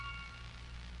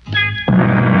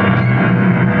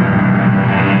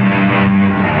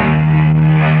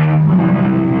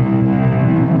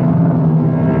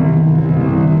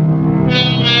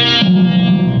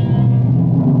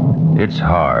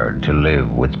hard to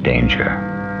live with danger.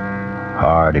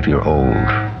 Hard if you're old,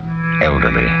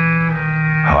 elderly.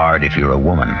 Hard if you're a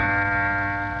woman.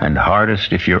 And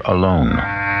hardest if you're alone.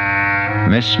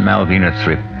 Miss Malvina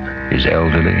Thripp is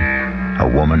elderly, a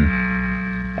woman,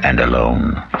 and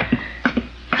alone.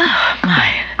 Oh,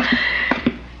 my.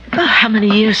 Oh, how many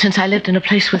years since I lived in a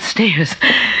place with stairs?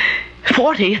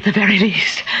 40 at the very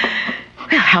least.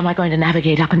 Well, how am I going to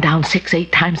navigate up and down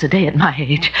 6-8 times a day at my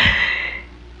age?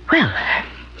 Well,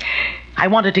 I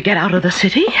wanted to get out of the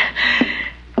city,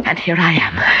 and here I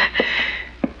am.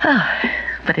 Oh,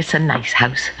 but it's a nice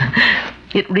house.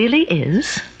 It really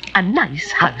is a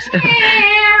nice house.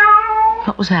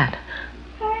 What was that?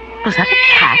 Was that a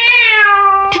cat?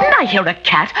 Didn't I hear a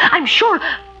cat? I'm sure...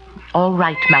 All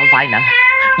right, Malvina.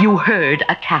 You heard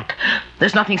a cat.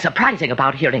 There's nothing surprising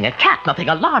about hearing a cat, nothing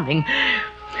alarming.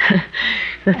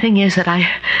 The thing is that I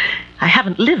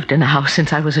haven't lived in a house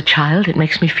since I was a child. It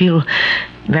makes me feel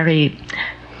very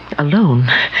alone.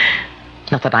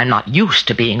 Not that I'm not used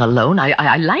to being alone.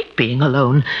 I like being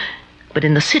alone. But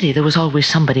in the city, there was always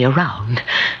somebody around.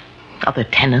 Other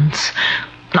tenants.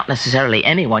 Not necessarily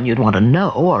anyone you'd want to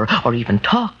know or even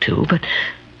talk to,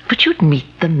 but you'd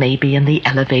meet them maybe in the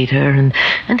elevator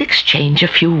and exchange a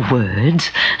few words.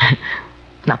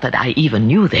 Not that I even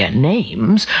knew their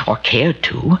names or cared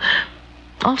to.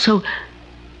 Also,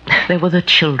 there were the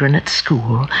children at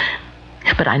school,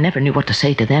 but I never knew what to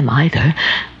say to them either.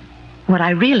 What I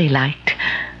really liked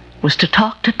was to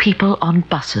talk to people on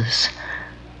buses,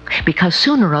 because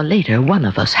sooner or later one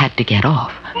of us had to get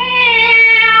off.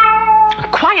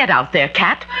 Quiet out there,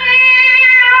 Cat.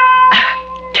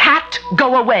 Cat,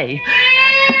 go away.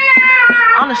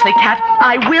 Honestly, Cat,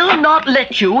 I will not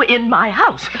let you in my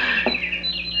house.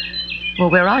 Well,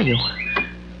 where are you?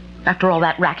 After all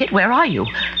that racket, where are you?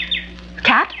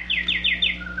 Cat?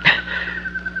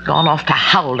 Gone off to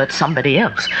howl at somebody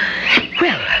else.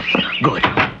 Well, good.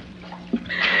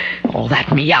 All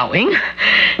that meowing.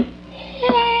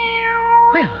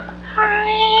 Well,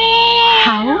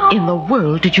 how in the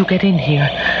world did you get in here?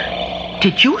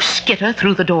 Did you skitter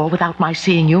through the door without my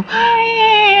seeing you?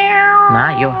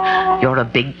 My, you're a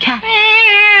big cat,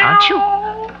 aren't you?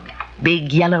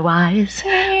 Big yellow eyes.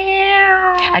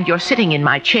 And you're sitting in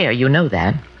my chair, you know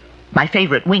that. My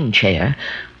favorite wing chair.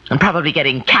 And probably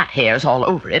getting cat hairs all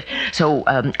over it. So,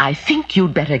 I think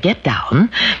you'd better get down.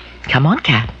 Come on,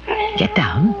 Cat. Get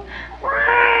down.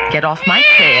 Get off my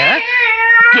chair.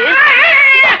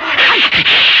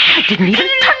 I didn't even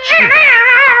touch you.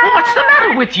 What's the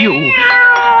matter with you?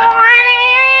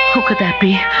 Who could that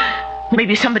be?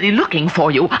 Maybe somebody looking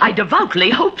for you. I devoutly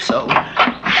hope so.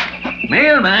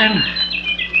 Mailman.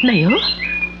 Mail?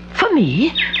 For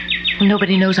me?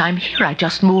 Nobody knows I'm here. I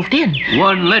just moved in.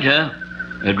 One letter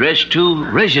addressed to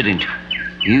resident.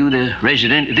 You the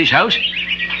resident of this house?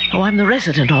 Oh, I'm the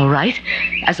resident, all right.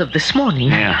 As of this morning.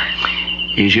 Yeah.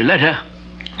 Here's your letter.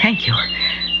 Thank you.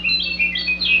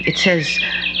 It says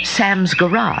Sam's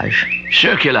Garage.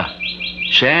 Circular.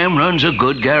 Sam runs a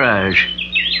good garage.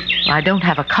 I don't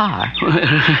have a car.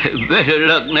 Better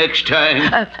luck next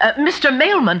time. Mr.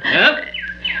 Mailman. Huh?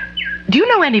 Do you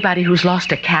know anybody who's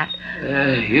lost a cat?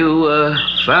 You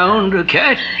found a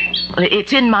cat?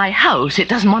 It's in my house. It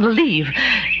doesn't want to leave.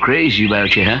 Crazy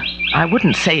about you, huh? I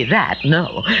wouldn't say that,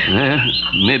 no.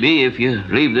 Maybe if you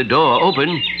leave the door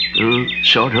open, it'll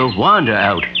sort of wander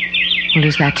out. Well,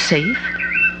 is that safe?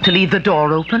 To leave the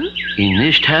door open? In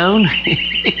this town?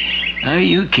 Are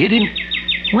you kidding?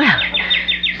 Well,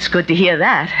 it's good to hear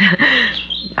that.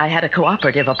 I had a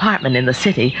cooperative apartment in the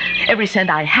city. Every cent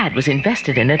I had was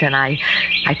invested in it, and I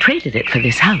traded it for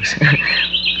this house.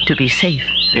 To be safe.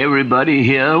 Everybody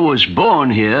here was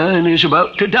born here and is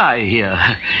about to die here.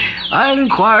 I'll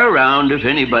inquire around if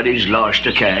anybody's lost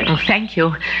a cat. Oh, thank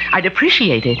you. I'd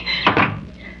appreciate it.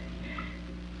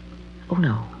 Oh,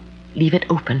 no. Leave it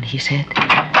open, he said.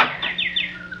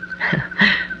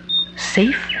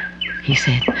 Safe, he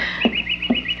said.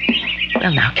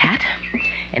 Well, now, Cat,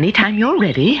 anytime you're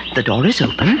ready, the door is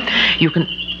open. You can...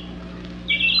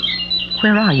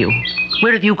 Where are you?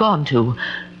 Where have you gone to?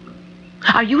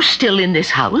 Are you still in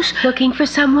this house? Looking for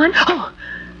someone? Oh,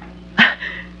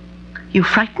 you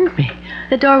frightened me.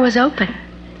 The door was open.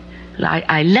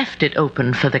 I left it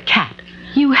open for the cat.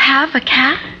 You have a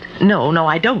cat? No,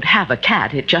 I don't have a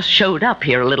cat. It just showed up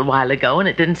here a little while ago, and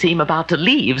it didn't seem about to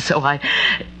leave, so I...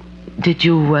 Did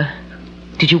you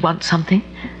want something?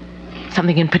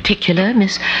 Something in particular,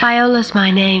 Miss... Viola's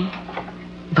my name.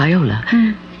 Viola?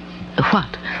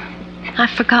 What?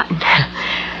 I've forgotten.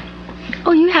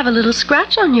 Oh, you have a little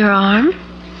scratch on your arm.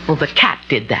 Well, the cat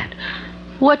did that.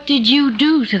 What did you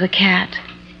do to the cat?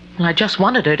 I just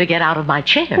wanted her to get out of my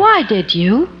chair. Why did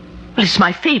you? Well, it's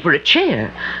my favorite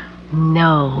chair.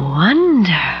 No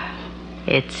wonder.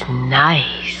 It's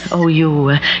nice. Oh,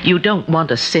 you don't want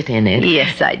to sit in it.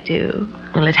 Yes, I do.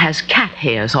 Well, it has cat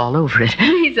hairs all over it.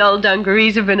 These old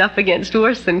dungarees have been up against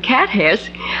worse than cat hairs.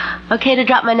 Okay to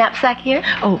drop my knapsack here?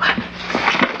 Oh,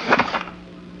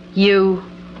 You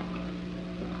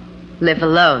live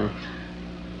alone.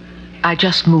 I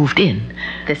just moved in.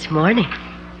 This morning,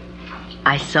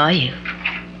 I saw you.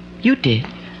 You did?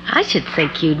 I should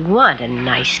think you'd want a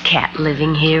nice cat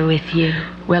living here with you.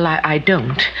 Well, I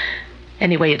don't.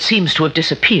 Anyway, it seems to have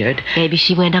disappeared. Maybe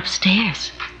she went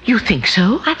upstairs. You think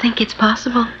so? I think it's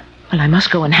possible. Well, I must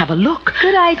go and have a look.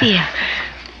 Good idea.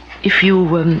 If you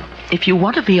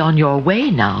want to be on your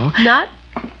way now, Not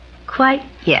quite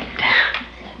yet.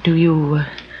 do you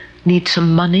need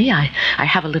some money? I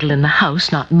have a little in the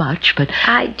house, not much, but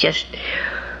I just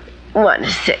want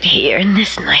to sit here in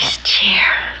this nice chair.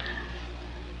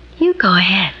 You go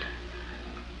ahead.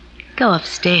 Go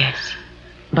upstairs.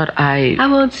 I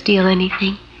won't steal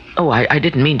anything. Oh, I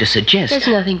didn't mean to suggest. There's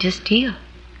nothing to steal.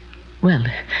 Well,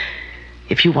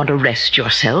 if you want to rest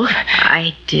yourself.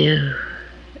 I do.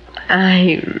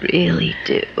 I really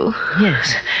do.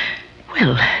 Yes.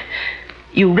 Well,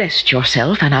 you rest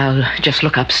yourself and I'll just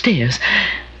look upstairs.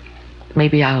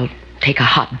 Maybe I'll take a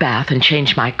hot bath and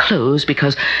change my clothes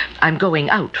because I'm going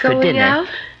out for Going dinner. out?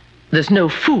 There's no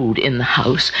food in the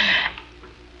house.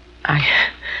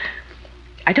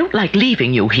 I don't like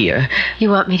leaving you here. You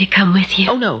want me to come with you?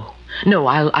 Oh, no. No,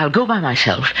 I'll go by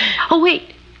myself. Oh,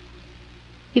 wait.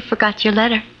 You forgot your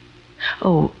letter.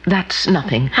 Oh, that's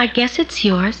nothing. I guess it's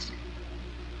yours.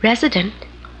 Resident.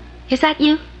 Is that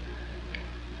you?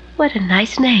 What a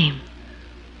nice name.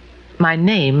 My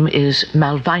name is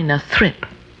Malvina Thrip.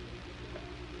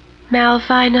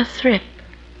 Malvina Thrip.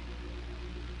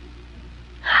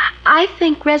 I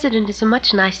think Resident is a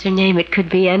much nicer name. It could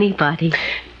be anybody.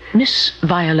 Miss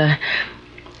Viola,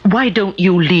 why don't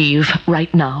you leave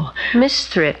right now? Miss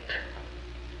Thrip,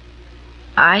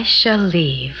 I shall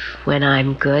leave when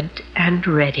I'm good and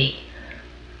ready.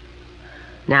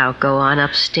 Now go on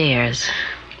upstairs.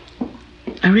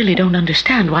 I really don't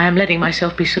understand why I'm letting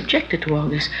myself be subjected to all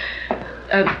this.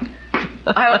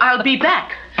 I'll be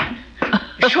back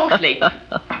shortly.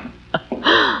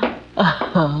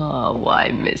 Oh, why,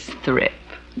 Miss Thrip?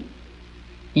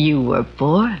 You were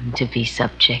born to be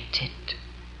subjected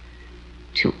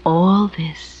to all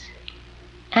this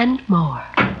and more.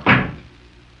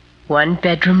 One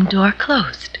bedroom door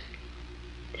closed.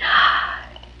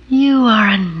 You are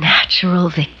a natural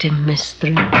victim, Miss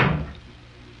Thrip.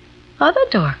 Other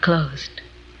door closed.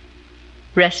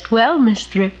 Rest well, Miss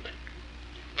Thrip.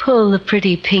 Pull the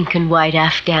pretty pink and white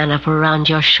afghan up around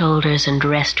your shoulders and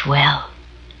rest well.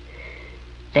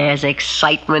 There's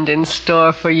excitement in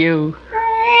store for you.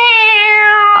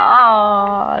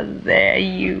 Ah, there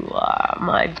you are,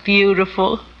 my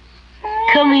beautiful.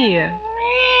 Come here.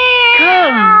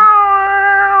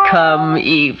 Come,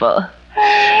 Eva.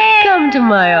 Come to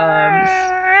my arms.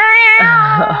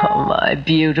 Oh, my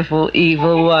beautiful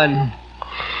evil one.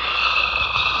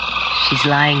 She's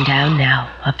lying down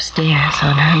now, upstairs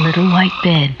on her little white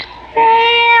bed.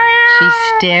 She's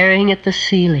staring at the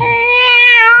ceiling,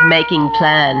 making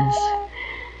plans.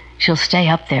 She'll stay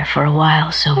up there for a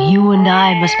while, so you and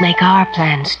I must make our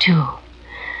plans, too.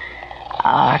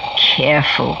 Our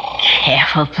careful,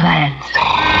 careful plans.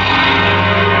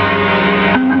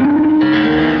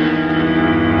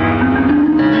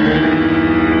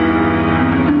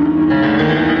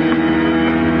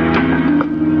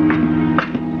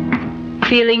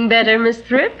 Feeling better, Miss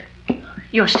Thrip?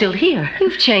 You're still here.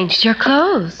 You've changed your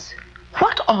clothes.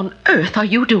 What on earth are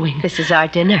you doing? This is our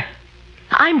dinner.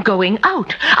 I'm going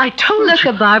out. I told Look, you.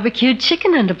 a barbecued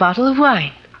chicken and a bottle of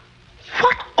wine.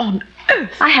 What on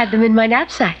earth? I had them in my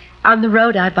knapsack. On the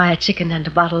road, I buy a chicken and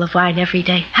a bottle of wine every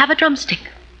day. Have a drumstick.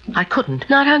 I couldn't.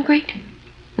 Not hungry?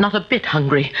 Not a bit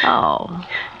hungry. Oh.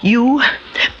 You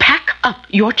pack up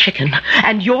your chicken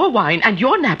and your wine and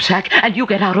your knapsack and you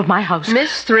get out of my house.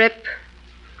 Miss Thrip,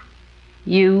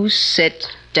 you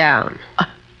sit down.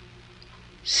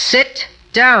 Sit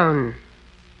down.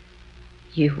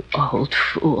 You old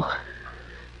fool.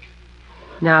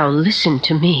 Now listen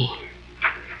to me.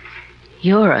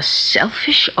 You're a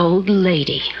selfish old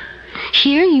lady.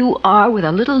 Here you are with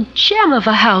a little gem of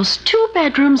a house, 2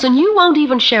 bedrooms, and you won't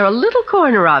even share a little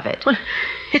corner of it. Well,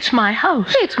 it's my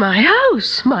house. It's my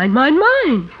house. Mine, mine,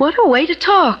 mine. What a way to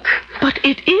talk. But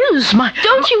it is my...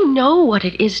 Don't you know what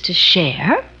it is to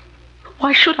share?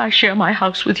 Why should I share my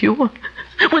house with you?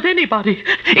 with anybody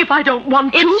if I don't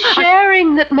want to. It's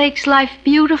sharing that makes life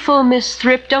beautiful, Miss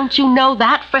Thrip. Don't you know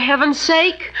that, for heaven's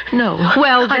sake? No.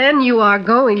 Well, then you are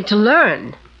going to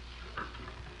learn.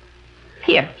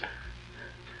 Here.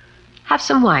 Have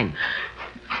some wine.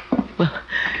 Well,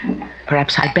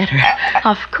 perhaps I'd better.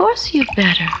 Of course you'd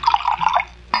better.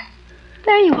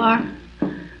 There you are.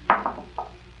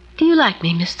 Do you like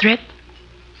me, Miss Thrip?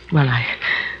 Well,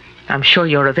 I'm sure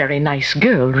you're a very nice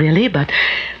girl, really, but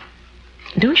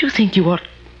don't you think you ought...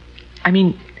 I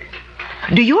mean,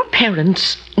 do your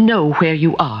parents know where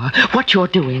you are, what you're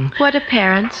doing? What are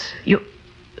parents?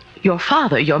 Your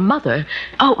father, your mother.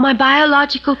 Oh, my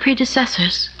biological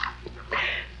predecessors.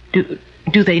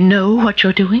 Do they know what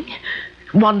you're doing?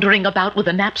 Wandering about with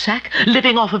a knapsack,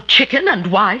 living off of chicken and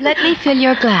wine? Let me fill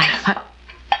your glass.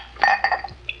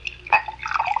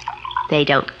 They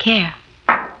don't care.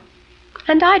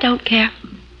 And I don't care.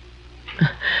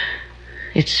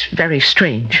 It's very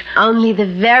strange. Only the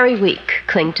very weak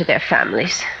cling to their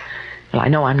families. Well, I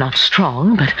know I'm not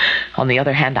strong, but on the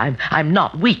other hand, I'm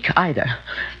not weak either.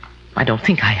 I don't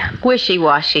think I am.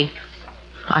 Wishy-washy.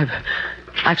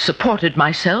 I've supported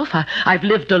myself. I've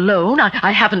lived alone.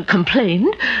 I haven't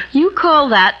complained. You call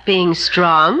that being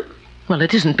strong? Well,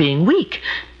 it isn't being weak.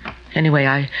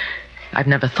 Anyway, I've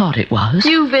never thought it was.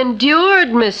 You've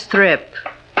endured, Miss Thrip.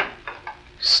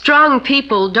 Strong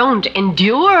people don't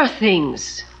endure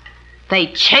things. They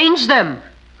change them.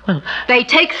 Well, they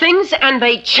take things and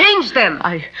they change them.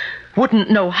 I wouldn't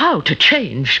know how to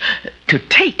change. To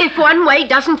take. If one way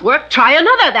doesn't work, try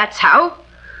another, that's how.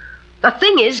 The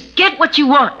thing is, get what you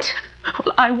want.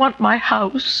 Well, I want my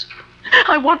house.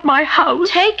 I want my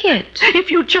house. Take it. If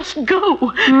you just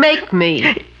go. Make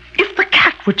me. If the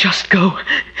cat would just go.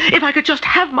 If I could just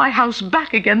have my house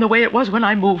back again the way it was when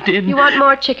I moved in. You want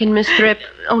more chicken, Miss Thrip?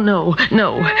 Oh, no.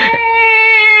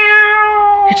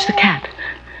 It's the cat.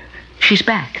 She's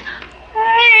back.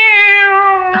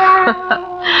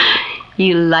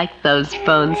 You like those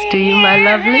bones, do you, my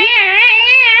lovely?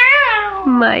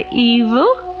 My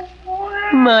evil?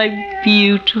 My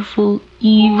beautiful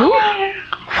evil?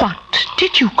 What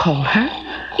did you call her?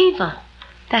 Eva.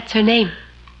 That's her name.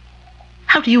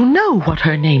 How do you know what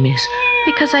her name is?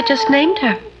 Because I just named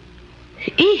her.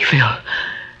 Evil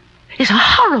is a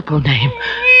horrible name.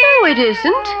 No, it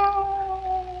isn't.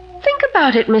 Think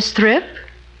about it, Miss Thrip.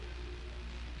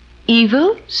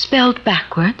 Evil, spelled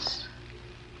backwards,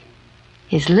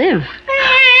 is live.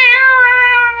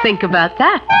 Think about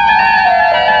that.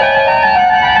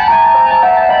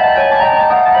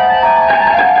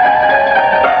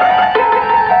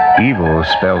 Evil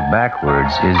spelled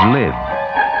backwards is live.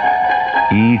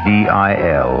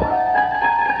 EVIL.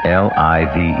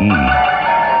 LIVE.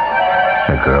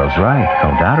 The girl's right,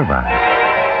 no doubt about it.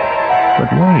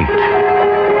 But wait.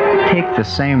 Take the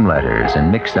same letters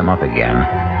and mix them up again,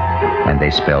 and they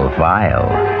spell vile.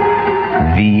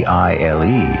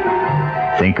 VILE.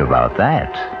 Think about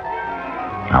that.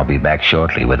 I'll be back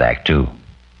shortly with Act Two.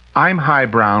 I'm High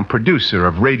Brown, producer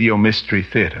of Radio Mystery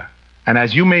Theater. And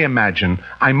as you may imagine,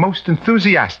 I'm most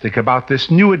enthusiastic about this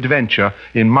new adventure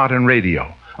in modern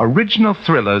radio. Original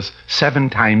thrillers 7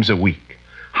 times a week.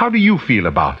 How do you feel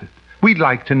about it? We'd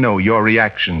like to know your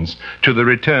reactions to the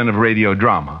return of radio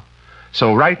drama.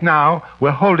 So right now, we're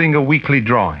holding a weekly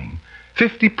drawing.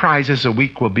 50 prizes a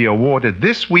week will be awarded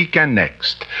this week and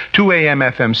next. 2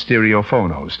 AM/FM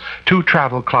stereophonos, 2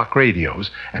 travel clock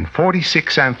radios, and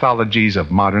 46 anthologies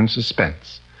of modern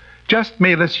suspense. Just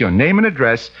mail us your name and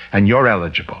address, and you're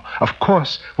eligible. Of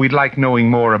course, we'd like knowing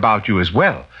more about you as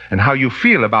well, and how you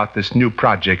feel about this new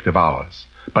project of ours.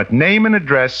 But name and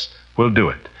address will do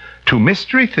it. To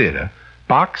Mystery Theater,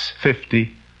 Box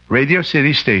 50, Radio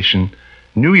City Station,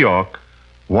 New York,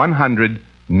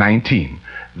 119.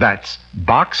 That's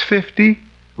Box 50,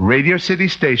 Radio City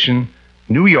Station,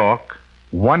 New York,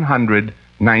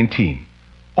 119.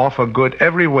 Offer good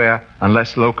everywhere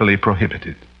unless locally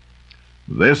prohibited.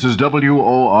 This is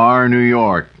WOR New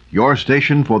York, your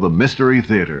station for the Mystery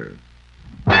Theater.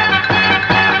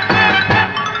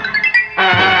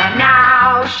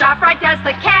 Now, ShopRite does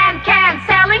the can,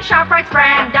 selling ShopRite's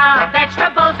brand of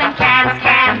vegetables and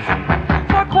cans.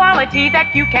 For quality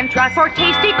that you can trust, for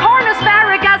tasty corn,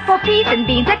 asparagus, for peas and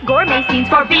beans at gourmet scenes,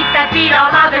 for beets that beat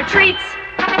all other treats.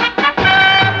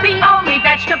 The only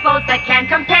vegetables that can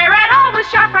compare at all with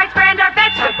ShopRite's brand are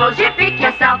vegetables you pick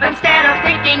yourself instead of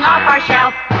picking off our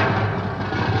shelf.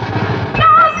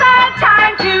 Now's the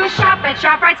time to shop at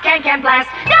ShopRite's Can Blast.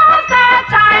 Now's the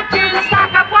time to stock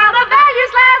up while the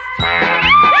values last.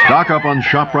 Stock up on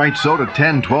ShopRite soda,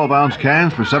 10 12-ounce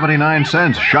cans for 79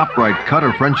 cents. ShopRite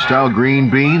Cutter French-style green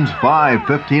beans, 5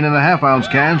 15.5-ounce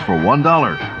cans for $1.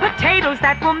 Potatoes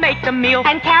that will make the meal.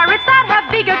 And carrots that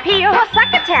have big appeal. Or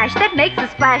succotash that makes a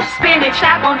splash. Spinach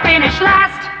that won't finish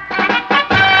last.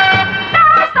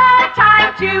 Now's the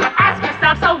time to ask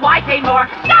yourself, so why pay more?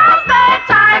 Now's the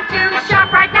time to shop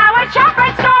right now at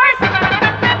ShopRite stores.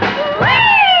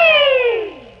 Whee!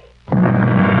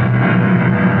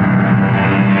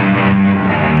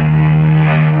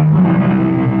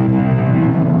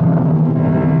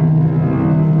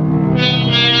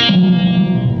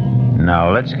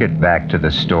 Now let's get back to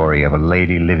the story of a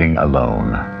lady living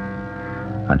alone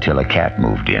until a cat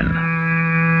moved in.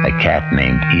 A cat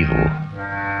named Evil.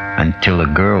 Until a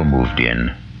girl moved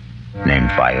in named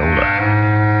Viola.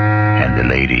 And the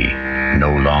lady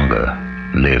no longer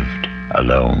lived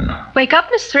alone. Wake up,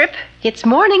 Miss Thrip. It's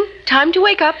morning. Time to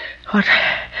wake up. What?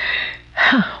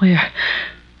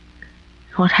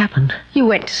 What happened? You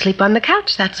went to sleep on the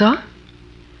couch, that's all.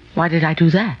 Why did I do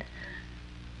that?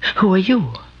 Who are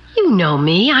you? You know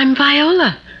me. I'm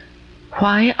Viola.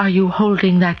 Why are you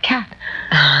holding that cat?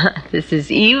 This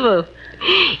is Evil.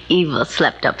 Evil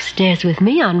slept upstairs with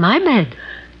me on my bed.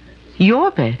 Your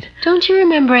bed? Don't you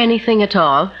remember anything at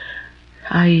all?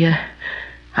 I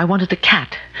wanted the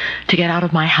cat to get out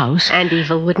of my house. And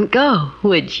Evil wouldn't go,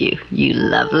 would you? You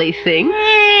lovely thing.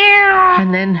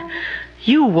 And then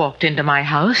you walked into my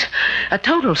house, a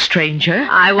total stranger.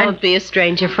 I won't be a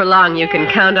stranger for long. You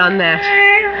can count on that.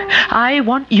 I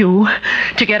want you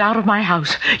to get out of my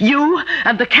house. You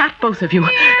and the cat, both of you.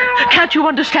 Can't you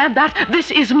understand that?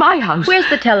 This is my house. Where's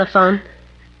the telephone?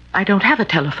 I don't have a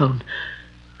telephone.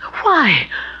 Why?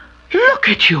 Look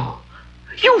at you.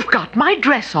 You've got my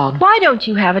dress on. Why don't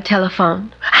you have a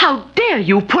telephone? How dare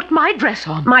you put my dress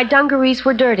on? My dungarees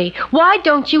were dirty. Why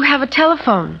don't you have a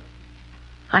telephone?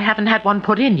 I haven't had one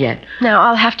put in yet. Now,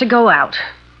 I'll have to go out.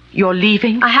 You're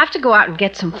leaving? I have to go out and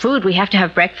get some food. We have to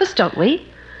have breakfast, don't we?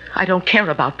 I don't care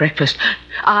about breakfast.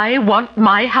 I want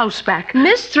my house back.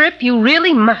 Miss Thrip, you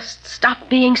really must stop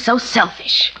being so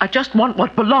selfish. I just want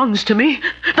what belongs to me.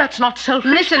 That's not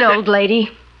selfish. Listen, old lady.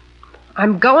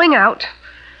 I'm going out,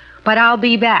 but I'll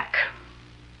be back.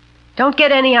 Don't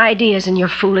get any ideas in your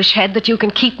foolish head that you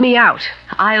can keep me out.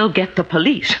 I'll get the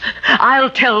police. I'll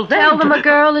tell them. Tell them a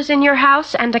girl is in your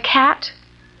house and a cat.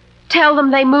 Tell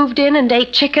them they moved in and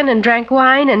ate chicken and drank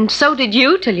wine, and so did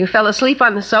you till you fell asleep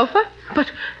on the sofa.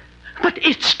 But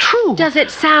it's true. Does it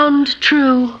sound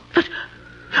true? But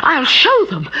I'll show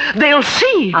them. They'll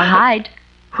see. I'll hide.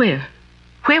 Where?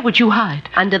 Where would you hide?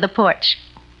 Under the porch.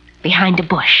 Behind a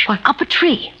bush. What? Up a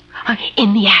tree.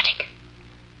 In the attic.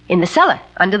 In the cellar.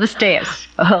 Under the stairs.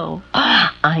 Oh,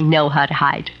 I know how to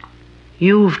hide.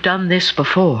 You've done this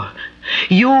before.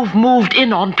 You've moved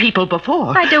in on people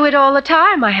before. I do it all the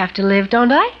time. I have to live,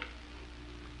 don't I?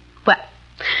 Well,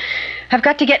 I've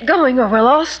got to get going or we'll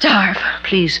all starve.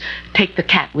 Please take the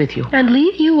cat with you. And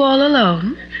leave you all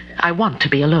alone? I want to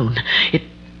be alone.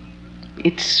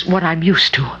 It's what I'm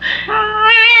used to.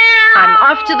 I'm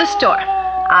off to the store.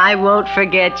 I won't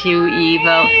forget you,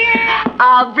 Evil.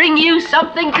 I'll bring you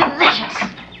something delicious.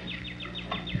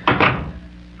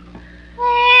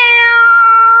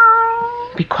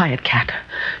 Be quiet, cat.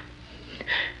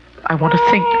 I want to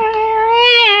think.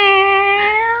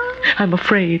 I'm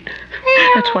afraid.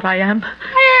 That's what I am.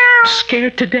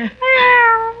 Scared to death.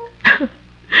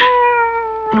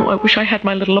 No, I wish I had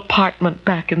my little apartment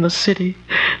back in the city.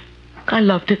 I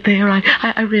loved it there.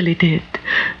 I really did.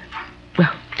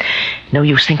 Well, no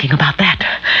use thinking about that.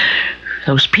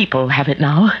 Those people have it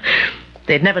now.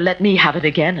 They'd never let me have it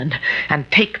again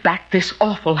and take back this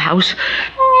awful house.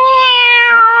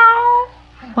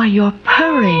 Why, you're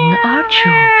purring, aren't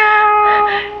you?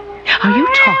 Are you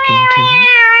talking to me?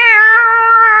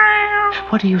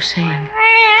 What are you saying?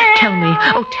 Tell me.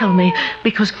 Oh, tell me.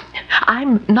 Because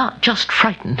I'm not just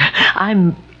frightened.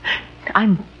 I'm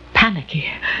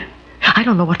panicky. I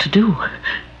don't know what to do.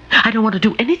 I don't want to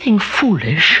do anything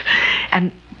foolish.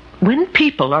 And when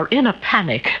people are in a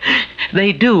panic,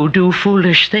 they do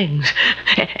foolish things.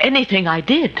 Anything I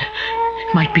did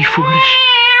might be foolish.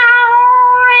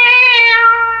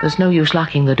 There's no use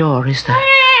locking the door, is there?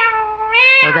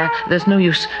 Or there's no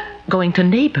use going to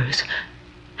neighbors.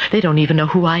 They don't even know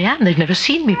who I am. They've never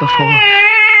seen me before.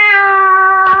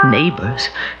 Neighbors.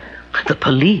 The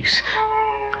police.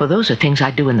 Well, those are things I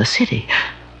do in the city.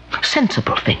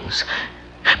 Sensible things.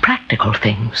 Practical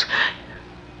things.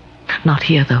 Not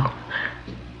here, though.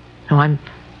 No, I'm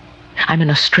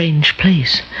in a strange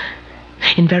place.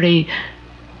 In very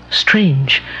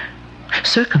strange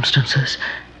circumstances.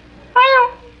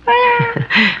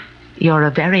 You're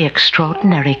a very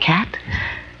extraordinary cat.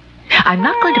 I'm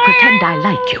not going to pretend I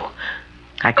like you.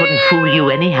 I couldn't fool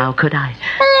you anyhow, could I?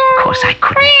 Of course I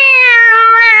couldn't.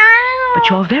 But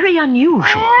you're very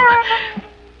unusual.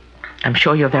 I'm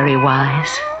sure you're very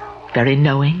wise, very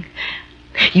knowing.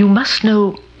 You must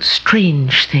know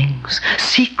strange things,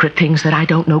 secret things that I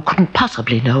don't know, couldn't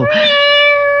possibly know.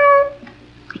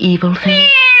 Evil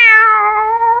things.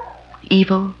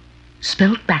 Evil,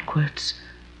 spelled backwards,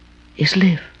 is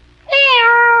live.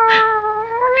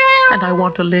 And I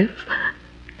want to live.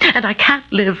 And I can't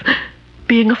live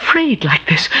being afraid like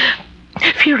this.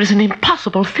 Fear is an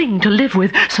impossible thing to live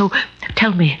with. So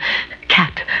tell me,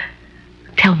 cat,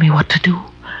 tell me what to do.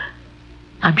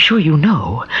 I'm sure you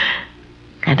know.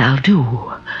 And I'll do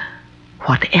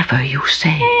whatever you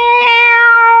say.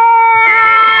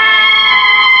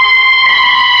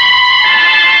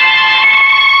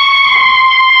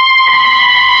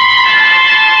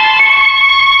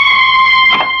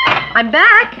 I'm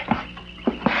back.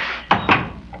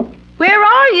 Where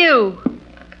are you?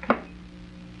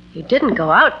 You didn't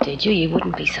go out, did you? You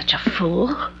wouldn't be such a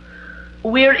fool.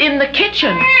 We're in the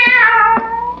kitchen.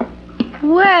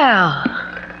 Well,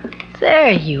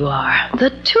 there you are,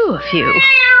 the two of you.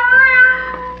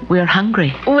 We're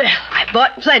hungry. Well, I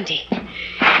bought plenty.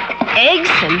 Eggs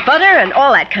and butter and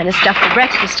all that kind of stuff for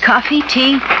breakfast, coffee,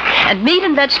 tea, and meat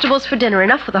and vegetables for dinner.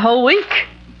 Enough for the whole week.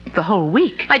 The whole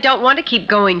week? I don't want to keep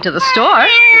going to the store.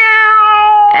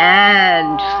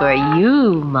 And for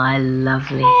you, my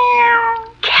lovely,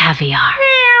 caviar.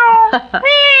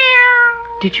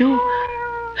 Did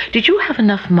you have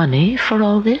enough money for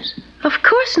all this? Of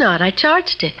course not. I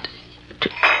charged it.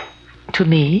 To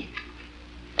me?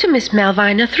 To Miss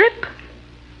Malvina Thrip.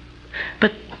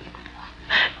 But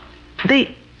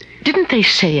didn't they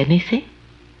say anything?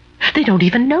 They don't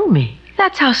even know me.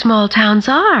 That's how small towns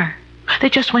are. They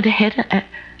just went ahead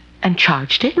and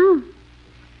charged it?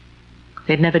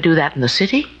 They'd never do that in the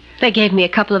city? They gave me a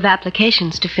couple of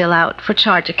applications to fill out for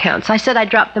charge accounts. I said I'd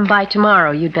drop them by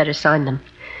tomorrow. You'd better sign them.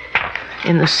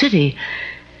 In the city,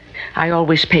 I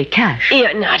always pay cash.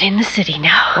 You're not in the city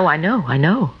now. Oh, I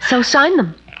know. So sign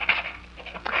them.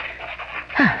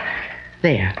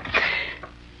 There.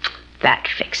 That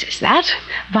fixes that.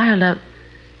 Viola,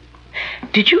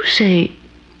 did you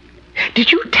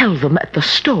tell them at the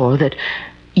store that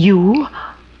you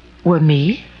were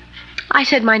me? I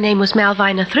said my name was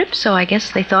Malvina Thrip, so I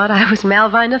guess they thought I was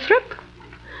Malvina Thrip.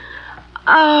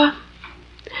 Are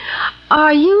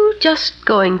you just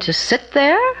going to sit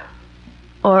there?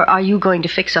 Or are you going to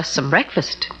fix us some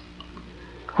breakfast?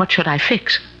 What should I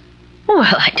fix? Well,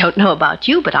 I don't know about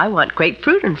you, but I want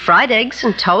grapefruit and fried eggs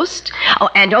and toast. Oh,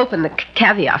 and open the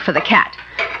caviar for the cat.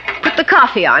 Put the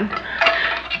coffee on.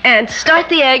 And start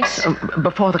the eggs.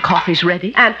 Before the coffee's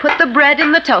ready? And put the bread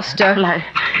in the toaster. Well,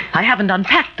 I haven't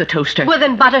unpacked the toaster. Well,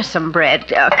 then butter some bread.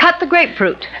 Cut the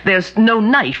grapefruit. There's no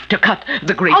knife to cut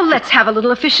the grapefruit. Oh, let's have a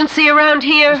little efficiency around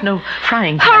here. There's no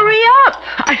frying pan. Hurry up!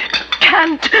 I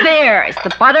can't. There's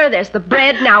the butter, there's the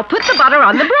bread. Now put the butter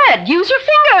on the bread. Use your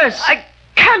fingers. I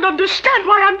can't understand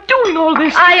why I'm doing all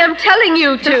this. I am telling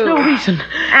you to. There's no reason.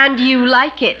 And you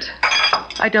like it.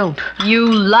 I don't.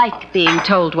 You like being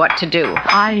told what to do.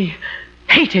 I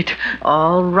hate it.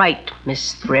 All right,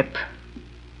 Miss Thrip.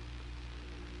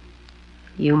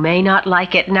 You may not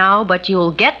like it now, but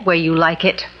you'll get where you like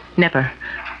it. Never.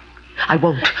 I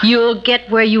won't. You'll get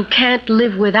where you can't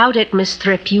live without it, Miss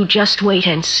Thrip. You just wait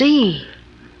and see.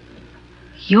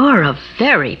 You're a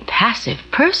very passive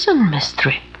person, Miss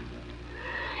Thrip.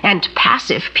 And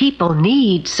passive people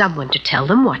need someone to tell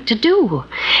them what to do.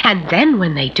 And then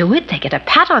when they do it, they get a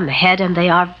pat on the head and they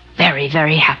are very,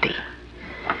 very happy.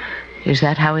 Is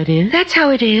that how it is? That's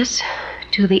how it is.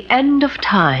 To the end of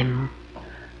time.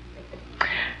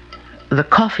 The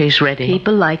coffee's ready.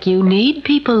 People like you need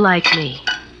people like me.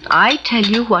 I tell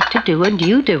you what to do and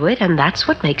you do it, and that's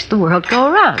what makes the world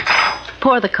go around.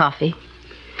 Pour the coffee.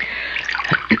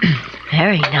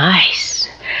 Very nice.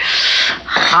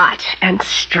 Hot and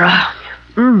strong.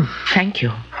 Thank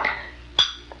you.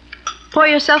 Pour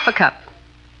yourself a cup.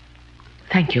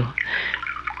 Thank you.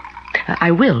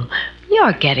 I will.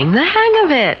 You're getting the hang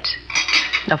of it.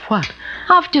 Of what?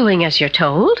 Of doing as you're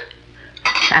told.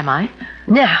 Am I?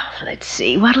 Now, let's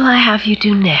see. What'll I have you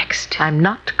do next? I'm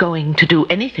not going to do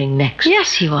anything next.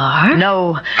 Yes, you are.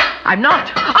 No, I'm not.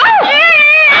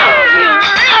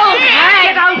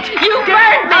 Get out! You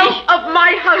burned me! Out of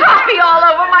my house! Coffee all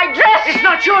over my dress! It's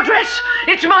not your dress!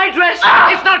 It's my dress!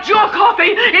 It's not your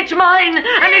coffee! It's mine!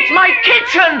 And it's my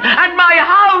kitchen! And my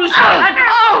house! And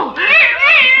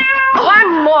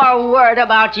One more word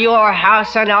about your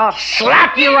house and I'll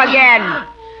slap you again!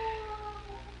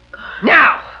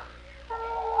 Now,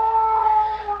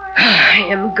 I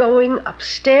am going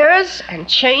upstairs and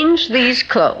change these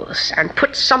clothes and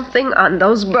put something on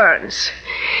those burns.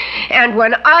 And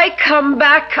when I come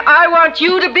back, I want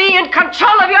you to be in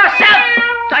control of yourself.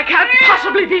 I can't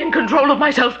possibly be in control of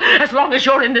myself as long as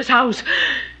you're in this house.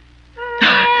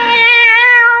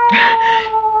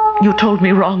 You told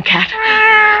me wrong, Cat.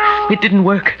 It didn't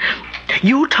work.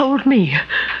 You told me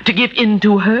to give in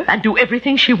to her and do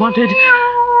everything she wanted,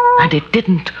 and it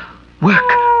didn't work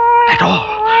at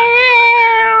all.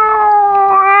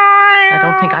 I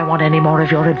don't think I want any more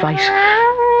of your advice.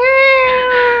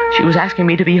 She was asking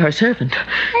me to be her servant.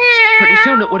 Pretty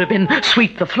soon it would have been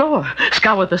sweep the floor,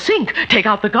 scour the sink, take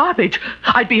out the garbage.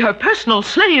 I'd be her personal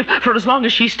slave for as long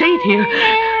as she stayed here.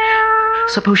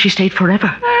 Suppose she stayed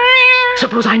forever.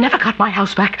 Suppose I never got my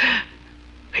house back.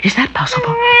 Is that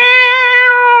possible?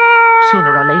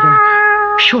 Sooner or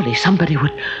later, surely somebody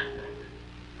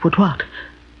would what?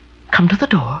 Come to the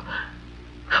door?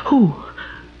 Who?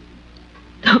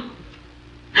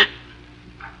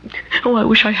 Oh, I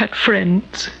wish I had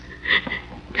friends.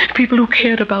 People who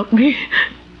cared about me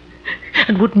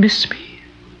and would miss me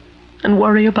and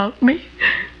worry about me.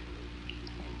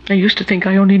 I used to think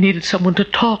I only needed someone to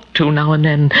talk to now and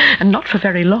then, and not for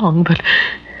very long, but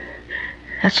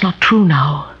that's not true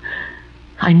now.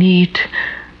 I need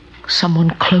someone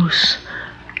close,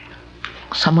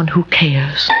 someone who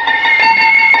cares.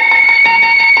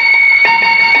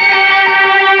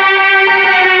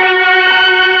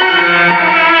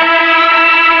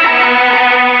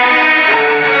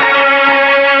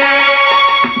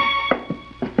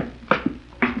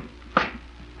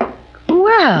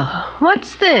 Well,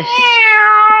 what's this?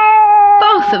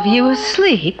 Both of you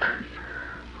asleep?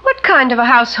 What kind of a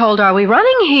household are we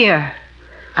running here?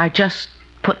 I just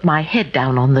put my head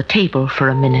down on the table for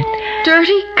a minute.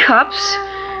 Dirty cups?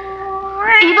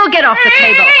 Evil, get off the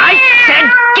table. I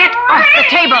said get off the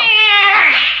table.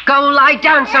 Go lie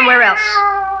down somewhere else.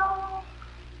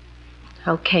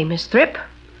 Okay, Miss Thrip.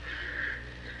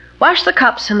 Wash the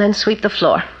cups and then sweep the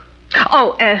floor.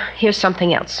 Oh, here's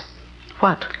something else.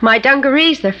 What? My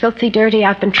dungarees, they're filthy dirty.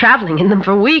 I've been traveling in them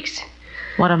for weeks.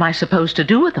 What am I supposed to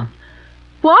do with them?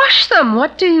 Wash them.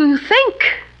 What do you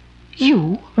think?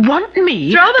 You want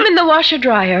me? Throw them in the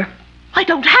washer-dryer. I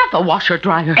don't have a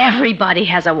washer-dryer. Everybody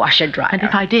has a washer-dryer. And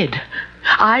if I did,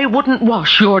 I wouldn't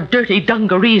wash your dirty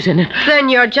dungarees in it. Then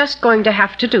you're just going to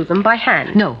have to do them by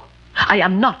hand. No, I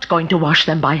am not going to wash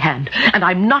them by hand. And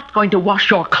I'm not going to wash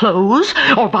your clothes,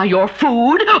 or buy your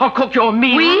food, or cook your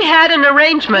meals. We had an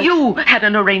arrangement. You had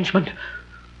an arrangement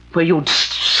where you'd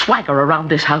swagger around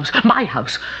this house, my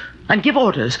house, and give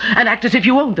orders, and act as if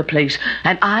you owned the place,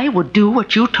 and I would do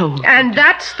what you told. And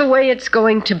that's the way it's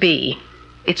going to be.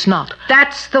 It's not.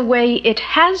 That's the way it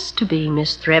has to be,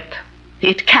 Miss Thrip.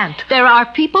 It can't. There are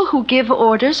people who give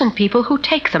orders and people who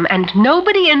take them, and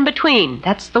nobody in between.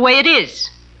 That's the way it is.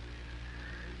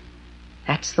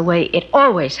 That's the way it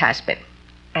always has been.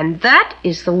 And that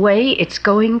is the way it's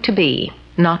going to be.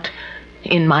 Not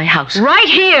in my house. Right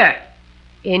here!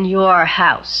 In your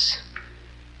house.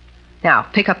 Now,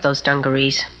 pick up those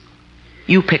dungarees.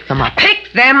 You pick them up.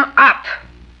 Pick them up!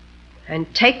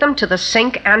 And take them to the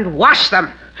sink and wash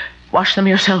them. Wash them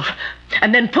yourself.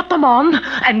 And then put them on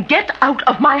and get out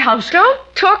of my house. Don't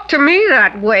talk to me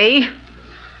that way.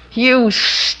 You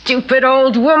stupid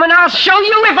old woman. I'll show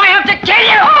you if I have to kill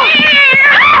you.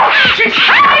 Oh, she's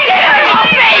off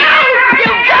me.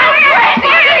 You go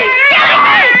crazy. She's killing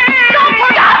me. Don't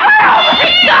stop her. Oh,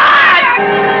 my God.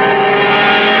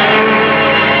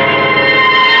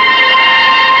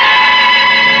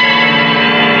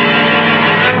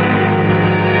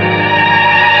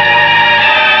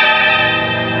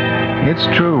 It's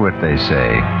true what they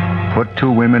say. Put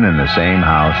two women in the same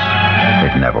house,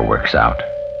 it never works out.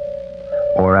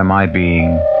 Or am I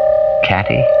being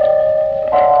catty?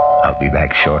 I'll be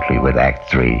back shortly with Act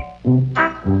 3. When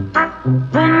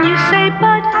you say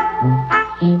Bud,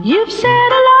 you've said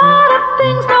a lot of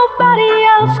things nobody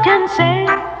else can say.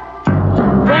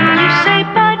 When you say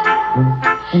Bud,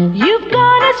 you've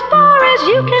gone as far as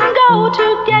you can go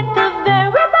to get the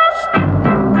very best.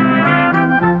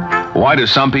 Why do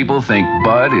some people think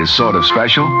Bud is sort of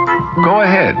special? Go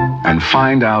ahead and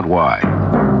find out why.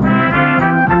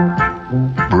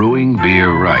 Brewing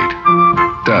beer right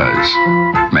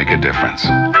does make a difference.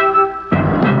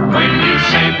 When you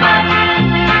say Bud,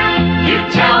 you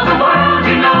tell the world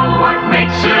you know what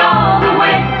makes it all the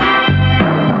way.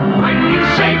 When you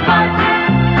say Bud,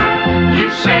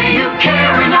 you say you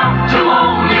care enough to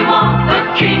only want the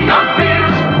king of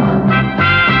beers.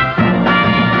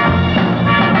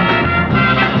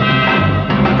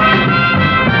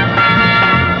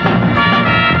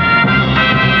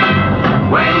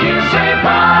 When you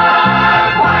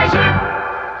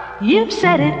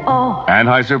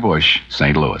Anheuser-Busch,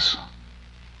 St. Louis.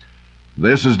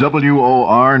 This is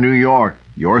WOR New York,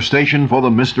 your station for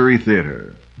the Mystery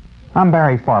Theater. I'm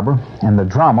Barry Farber, and the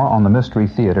drama on the Mystery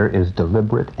Theater is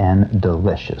deliberate and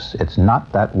delicious. It's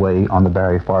not that way on the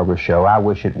Barry Farber Show. I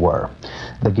wish it were.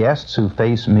 The guests who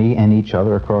face me and each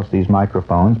other across these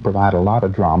microphones provide a lot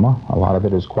of drama. A lot of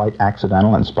it is quite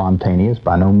accidental and spontaneous,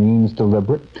 by no means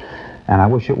deliberate. And I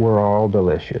wish it were all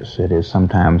delicious. It is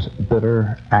sometimes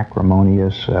bitter,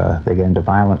 acrimonious. They get into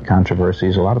violent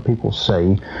controversies. A lot of people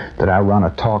say that I run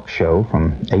a talk show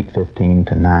from 8:15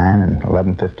 to 9 and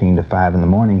 11:15 to 5 in the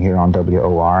morning here on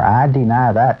WOR. I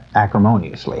deny that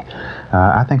acrimoniously.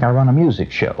 I think I run a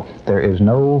music show. There is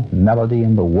no melody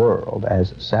in the world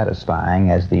as satisfying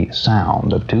as the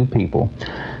sound of two people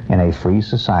in a free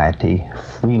society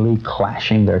freely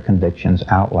clashing their convictions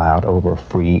out loud over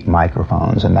free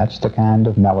microphones. And that's the kind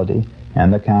of melody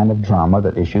and the kind of drama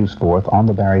that issues forth on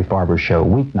the Barry Farber Show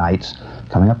weeknights,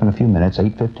 coming up in a few minutes,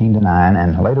 8:15 to 9,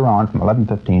 and later on from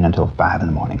 11:15 until 5 in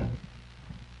the morning.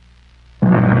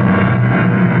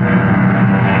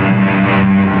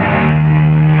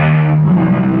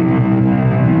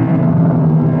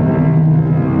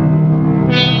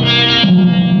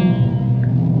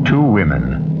 Two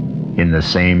women in the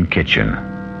same kitchen,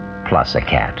 plus a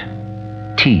cat.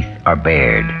 Teeth are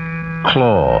bared.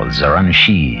 Claws are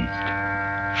unsheathed.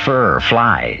 Fur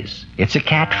flies. It's a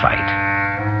cat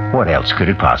fight. What else could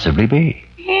it possibly be?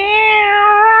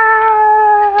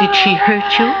 Did she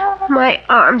hurt you? My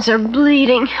arms are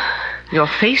bleeding. Your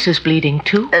face is bleeding,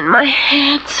 too. And my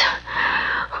hands.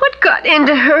 What got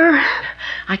into her?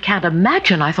 I can't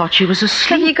imagine. I thought she was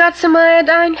asleep. Have you got some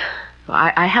iodine?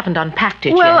 I haven't unpacked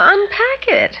it Well, yet. unpack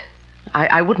it.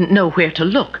 I wouldn't know where to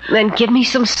look. Then give me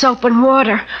some soap and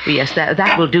water. Yes,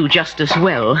 that will do just as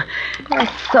well. I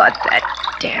thought that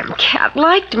damn cat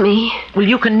liked me. Well,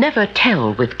 you can never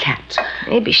tell with cats.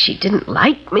 Maybe she didn't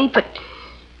like me, but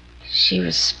she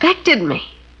respected me.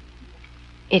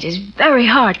 It is very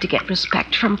hard to get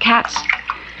respect from cats.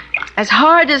 As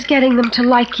hard as getting them to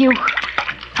like you.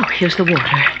 Oh, here's the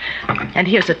water. And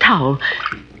here's a towel.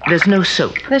 There's no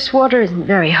soap. This water isn't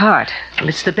very hard. Well,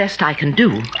 it's the best I can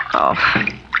do. Oh.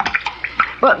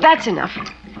 Well, that's enough.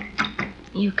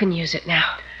 You can use it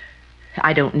now.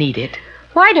 I don't need it.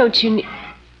 Why don't you need...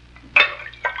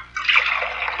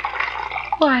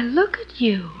 Why, look at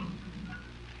you.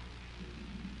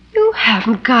 You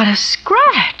haven't got a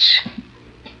scratch.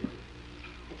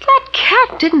 That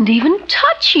cat didn't even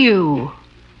touch you.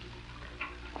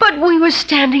 But we were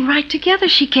standing right together.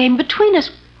 She came between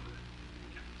us.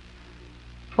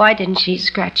 Why didn't she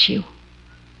scratch you?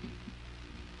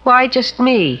 Why just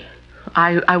me?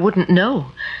 I wouldn't know.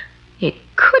 It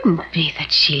couldn't be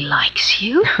that she likes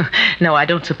you. No, I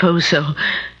don't suppose so.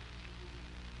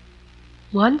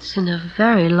 Once in a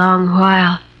very long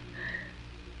while,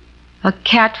 a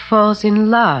cat falls in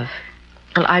love.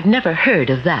 Well, I've never heard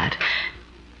of that.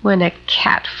 When a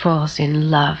cat falls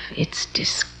in love, it's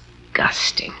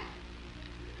disgusting.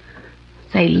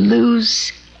 They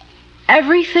lose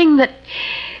everything that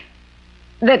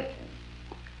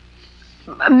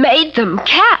made them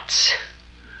cats.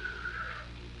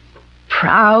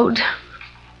 Proud,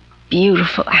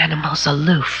 beautiful animals,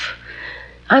 aloof,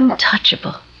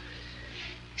 untouchable,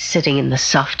 sitting in the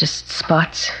softest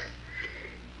spots,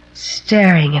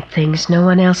 staring at things no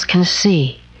one else can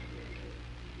see,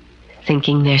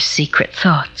 thinking their secret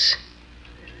thoughts.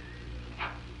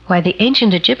 Why, the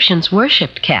ancient Egyptians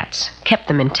worshipped cats, kept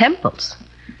them in temples,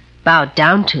 bowed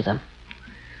down to them.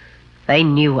 They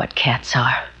knew what cats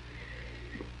are.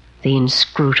 The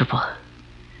inscrutable,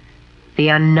 the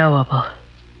unknowable.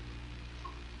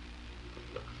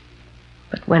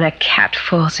 But when a cat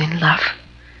falls in love,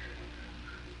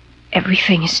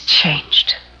 everything is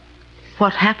changed.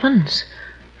 What happens,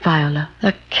 Viola?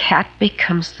 The cat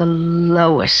becomes the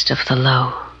lowest of the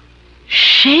low.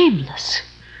 Shameless.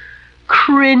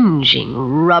 Cringing,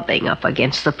 rubbing up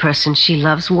against the person she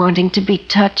loves, wanting to be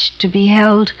touched, to be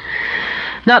held.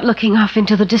 Not looking off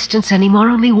into the distance anymore,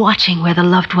 only watching where the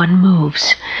loved one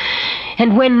moves.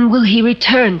 And when will he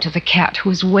return to the cat who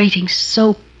is waiting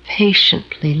so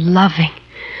patiently, loving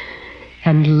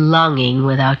and longing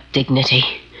without dignity,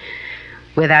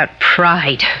 without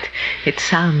pride? It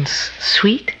sounds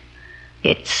sweet.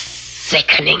 It's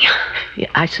sickening.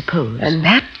 Yeah, I suppose. And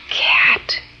that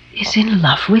cat is in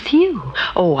love with you.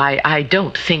 Oh, I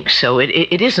don't think so.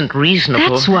 It isn't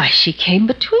reasonable. That's why she came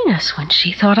between us when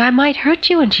she thought I might hurt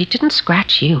you, and she didn't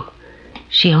scratch you.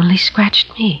 She only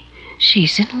scratched me.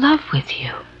 She's in love with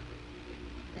you.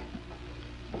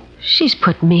 She's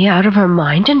put me out of her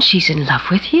mind, and she's in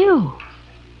love with you.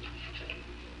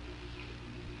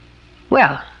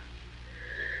 Well,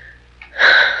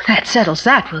 That settles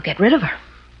that. We'll get rid of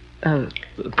her.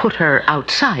 Put her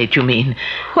outside, you mean?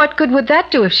 What good would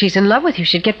that do if she's in love with you?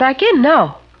 She'd get back in.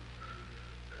 No.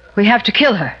 We have to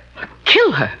kill her.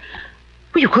 Kill her?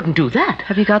 Well, you couldn't do that.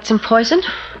 Have you got some poison?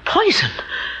 Poison?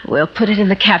 We'll put it in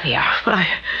the caviar. But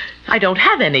I don't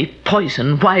have any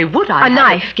poison. Why would I? A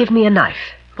knife. Give me a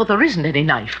knife. Well, there isn't any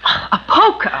knife. A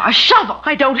poker, a shovel.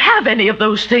 I don't have any of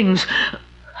those things.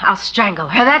 I'll strangle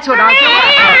her. That's what I'll do.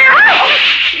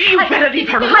 You better leave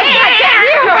her alone. You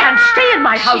can't stay in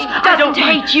my house. She doesn't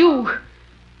hate you.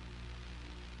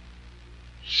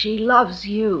 She loves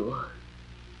you.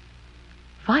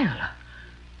 Viola,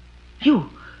 you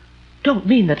don't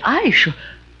mean that I should...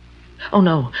 Oh,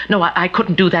 no, I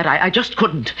couldn't do that. I just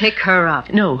couldn't. Pick her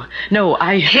up. No,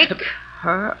 I... Pick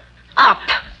her up.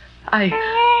 I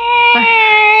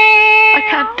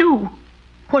can't do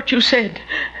what you said.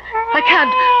 I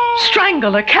can't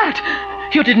strangle a cat.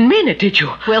 You didn't mean it, did you?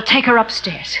 We'll take her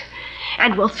upstairs,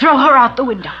 and we'll throw her out the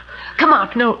window. Come on.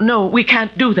 No, we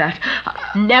can't do that.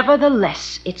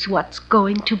 Nevertheless, it's what's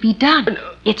going to be done.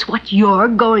 It's what you're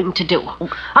going to do.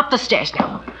 Up the stairs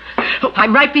now.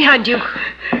 I'm right behind you.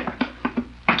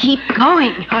 Keep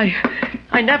going.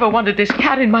 I never wanted this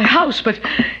cat in my house, but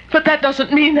that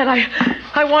doesn't mean that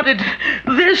I wanted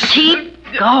this. Keep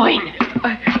going.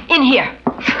 In here.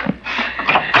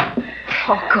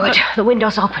 Oh, good. The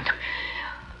window's open.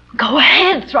 Go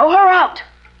ahead. Throw her out.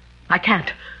 I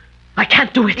can't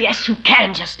do it. Yes, you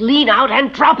can. Just lean out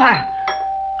and drop her.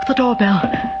 The doorbell.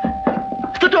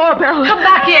 The doorbell. Come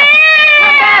back here.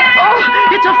 Come back. Oh,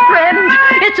 it's a friend.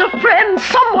 It's a friend.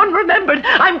 Someone remembered.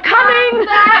 I'm coming. Come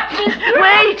back, Miss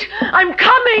Wait. I'm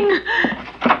coming.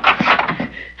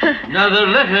 Another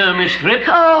letter, Miss Tripp.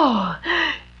 Oh,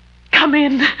 come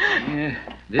in.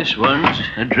 This one's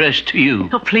addressed to you.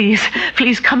 Oh, please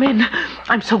come in.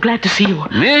 I'm so glad to see you.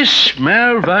 Miss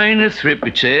Malvina Tripp,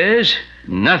 it says.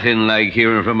 Nothing like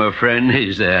hearing from a friend,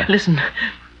 is there? Listen,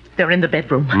 they're in the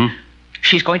bedroom.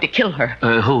 She's going to kill her.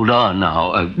 Hold on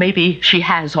now. Maybe she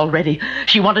has already.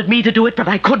 She wanted me to do it, but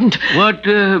I couldn't. What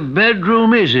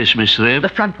bedroom is this, Miss Tripp? The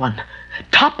front one.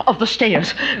 Top of the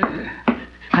stairs.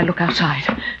 I look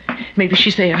outside. Maybe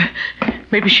she's there.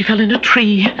 Maybe she fell in a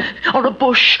tree or a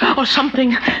bush or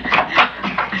something.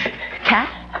 Cat?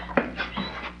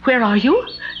 Where are you?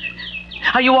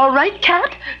 Are you all right,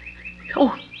 Cat?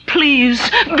 Oh, please,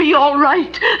 be all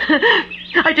right.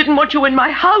 I didn't want you in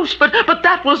my house, but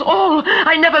that was all.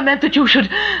 I never meant that you should...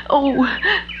 Oh,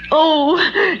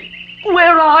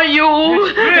 where are you?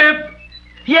 Miss Tripp!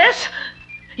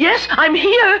 Yes, I'm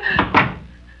here.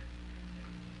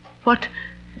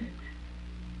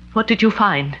 What did you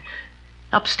find?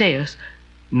 Upstairs?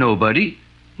 Nobody.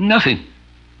 Nothing.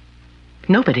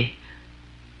 Nobody?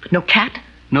 No cat?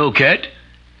 No cat.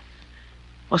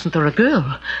 Wasn't there a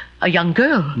girl? A young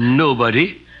girl?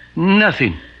 Nobody.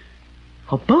 Nothing.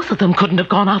 Well, both of them couldn't have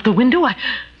gone out the window.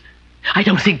 I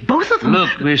don't think both of them...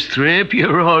 Look, Miss Tripp,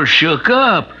 you're all shook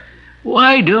up.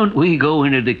 Why don't we go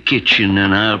into the kitchen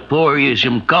and I'll pour you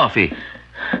some coffee?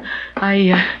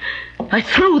 I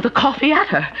threw the coffee at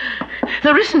her.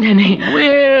 There isn't any.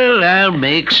 Well, I'll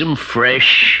make some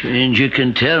fresh, and you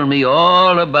can tell me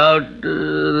all about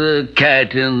the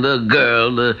cat and the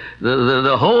girl,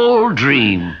 the whole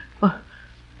dream. Well,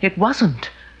 it wasn't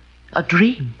a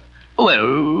dream.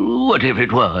 Well, whatever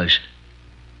it was.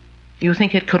 You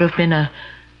think it could have been a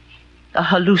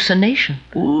hallucination?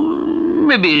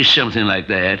 Maybe something like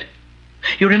that.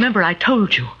 You remember I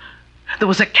told you there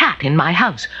was a cat in my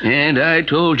house. And I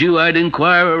told you I'd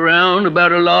inquire around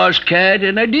about a lost cat,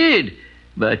 and I did.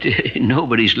 But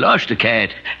nobody's lost a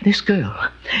cat. This girl,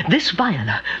 this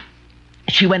Viola,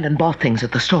 she went and bought things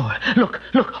at the store. Look,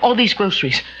 all these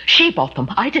groceries. She bought them.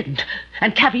 I didn't.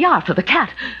 And caviar for the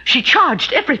cat. She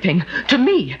charged everything to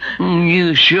me.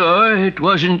 You sure it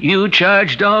wasn't you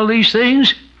charged all these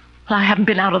things? Well, I haven't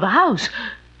been out of the house.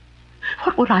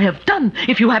 What would I have done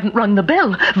if you hadn't rung the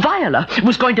bell? Viola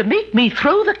was going to make me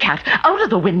throw the cat out of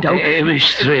the window.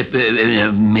 Miss Tripp,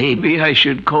 maybe I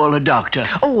should call a doctor.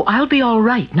 Oh, I'll be all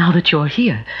right now that you're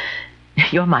here.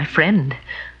 You're my friend.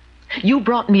 You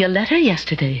brought me a letter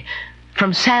yesterday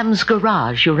from Sam's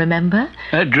garage, you remember?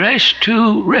 Addressed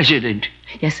to resident.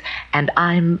 Yes, and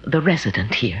I'm the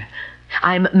resident here.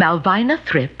 I'm Malvina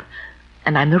Tripp,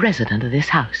 and I'm the resident of this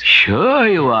house. Sure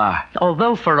you are.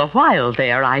 Although for a while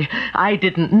there, I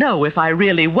didn't know if I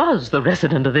really was the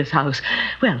resident of this house.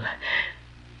 Well,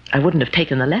 I wouldn't have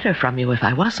taken the letter from you if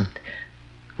I wasn't,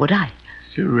 would I?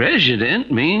 The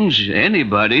resident means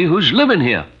anybody who's living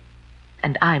here.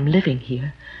 And I'm living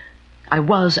here. I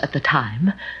was at the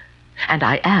time, and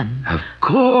I am. Of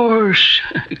course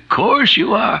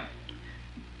you are.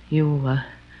 You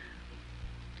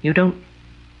You don't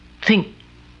think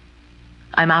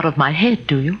I'm out of my head,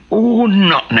 do you? Oh,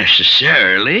 not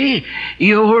necessarily.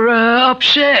 You're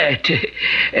upset.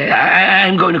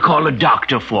 I'm going to call a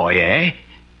doctor for you, eh?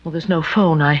 Well, there's no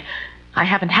phone. I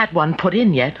haven't had one put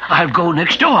in yet. I'll go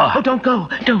next door. Oh, don't go.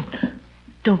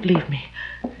 Don't leave me.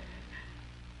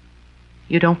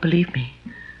 You don't believe me.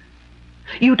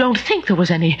 You don't think there was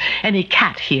any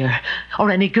cat here, or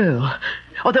any girl,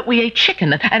 or that we ate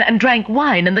chicken and drank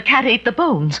wine and the cat ate the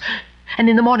bones. And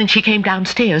in the morning she came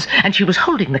downstairs and she was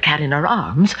holding the cat in her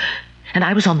arms, and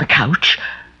I was on the couch.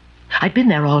 I'd been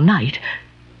there all night.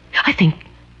 I think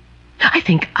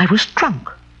I was drunk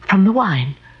from the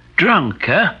wine. Drunk,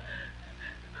 huh?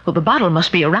 Well, the bottle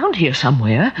must be around here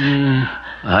somewhere.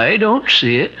 I don't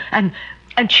see it. And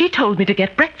she told me to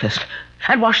get breakfast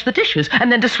and wash the dishes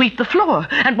and then to sweep the floor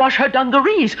and wash her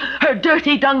dungarees, her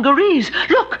dirty dungarees.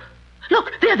 Look,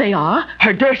 there they are,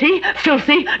 her dirty,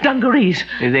 filthy dungarees.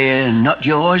 They're not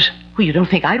yours? Well, you don't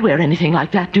think I'd wear anything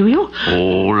like that, do you?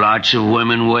 Oh, lots of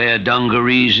women wear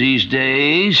dungarees these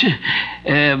days.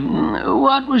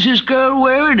 What was this girl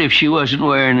wearing if she wasn't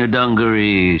wearing the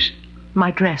dungarees?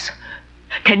 My dress.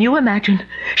 Can you imagine?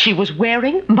 She was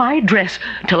wearing my dress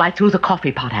till I threw the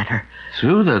coffee pot at her.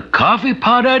 Threw the coffee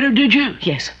pot at her, did you?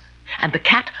 Yes, and the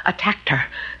cat attacked her.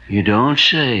 You don't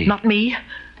say. Not me,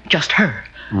 just her.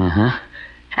 Uh-huh.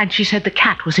 And she said the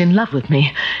cat was in love with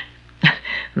me.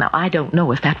 Now, I don't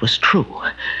know if that was true,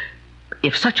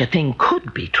 if such a thing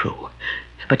could be true,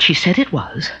 but she said it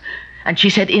was. And she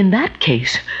said in that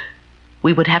case,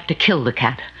 we would have to kill the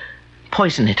cat,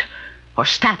 poison it, or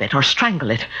stab it, or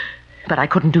strangle it. But I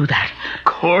couldn't do that. Of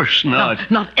course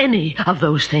not. Not any of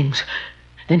those things.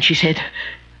 Then she said,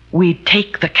 we'd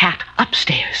take the cat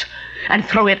upstairs and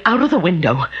throw it out of the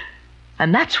window.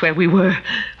 And that's where we were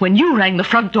when you rang the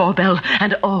front doorbell,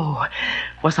 and oh,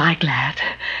 was I glad.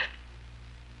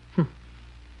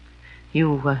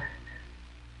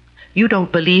 You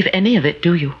don't believe any of it,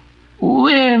 do you?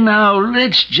 Well, now,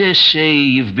 let's just say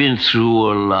you've been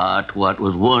through a lot, what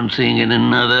with one thing and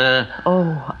another.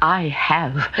 Oh, I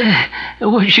have.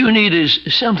 What you need is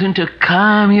something to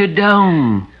calm you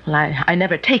down. Well, I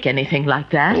never take anything like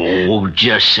that. Oh,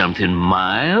 just something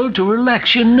mild to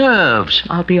relax your nerves.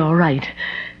 I'll be all right.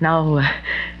 Now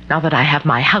that I have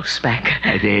my house back.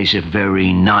 There's a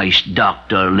very nice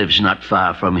doctor lives not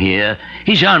far from here.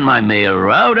 He's on my mail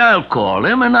route. I'll call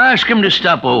him and ask him to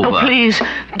stop over. Oh, please,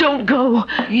 don't go.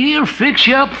 He'll fix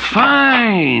you up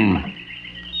fine.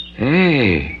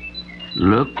 Hey,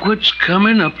 look what's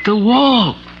coming up the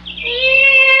wall.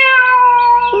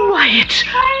 Wyatt.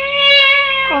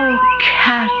 Oh,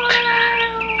 cat.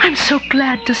 I'm so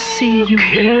glad to see you.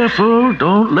 Careful,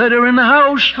 don't let her in the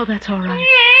house. Oh, that's all right.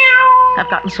 I've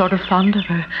gotten sort of fond of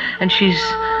her, and she's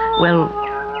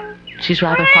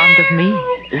rather fond of me.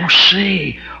 Oh,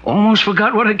 say, almost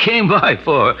forgot what I came by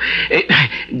for.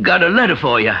 Got a letter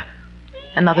for you.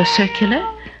 Another circular?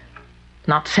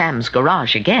 Not Sam's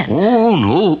garage again. Oh,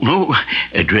 no.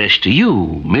 Addressed to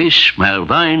you, Miss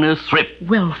Malvina Thripp.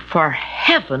 Well, for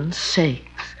heaven's sakes.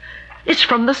 It's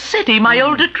from the city, my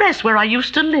old address where I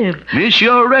used to live. Miss you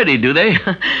already, do they?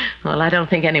 Well, I don't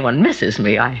think anyone misses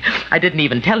me. I didn't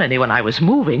even tell anyone I was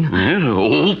moving.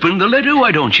 Well, open the letter,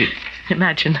 why don't you?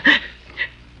 Imagine.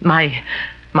 My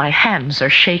hands are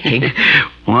shaking.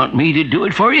 Want me to do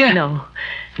it for you?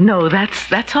 No,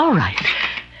 that's all right.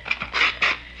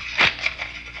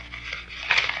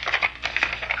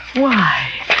 Why?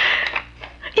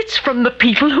 It's from the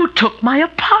people who took my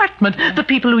apartment, the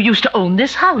people who used to own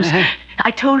this house.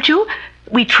 I told you,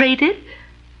 we traded.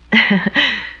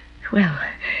 Well,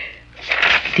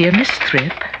 dear Miss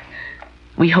Thripp,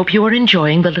 we hope you are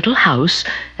enjoying the little house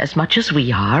as much as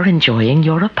we are enjoying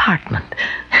your apartment.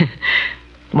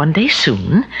 One day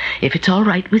soon, if it's all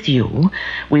right with you,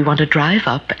 we want to drive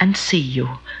up and see you.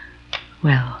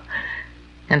 Well,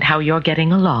 and how you're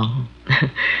getting along.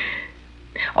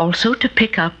 Also to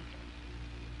pick up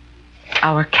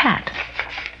our cat.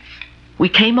 We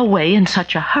came away in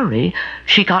such a hurry,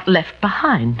 she got left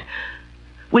behind.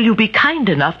 Will you be kind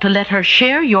enough to let her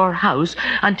share your house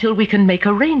until we can make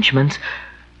arrangements?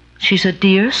 She's a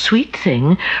dear, sweet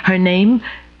thing. Her name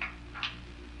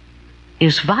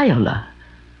is Viola.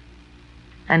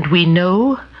 And we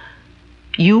know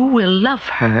you will love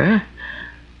her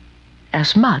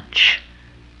as much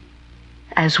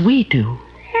as we do.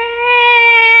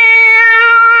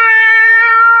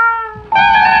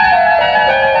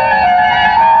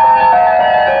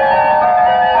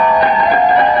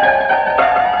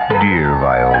 Dear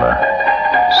Viola,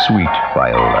 sweet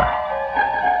Viola,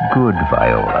 good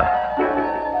Viola.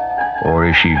 Or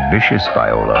is she vicious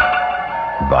Viola,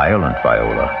 violent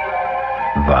Viola?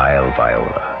 Vile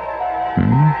Viola.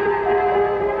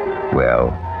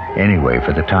 Well, anyway,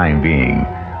 for the time being,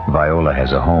 Viola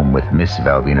has a home with Miss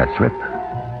Valvina Thripp,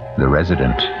 the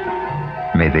resident.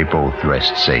 May they both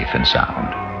rest safe and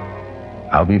sound.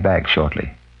 I'll be back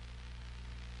shortly.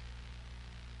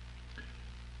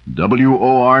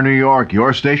 WOR New York,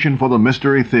 your station for the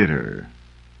Mystery Theater.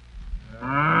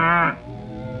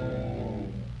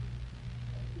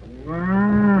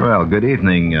 Well, good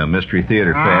evening, Mystery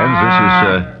Theater fans.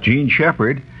 This is Gene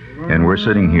Shepard, and we're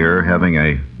sitting here having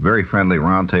a very friendly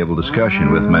roundtable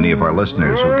discussion with many of our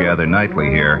listeners who gather nightly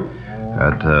here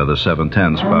at the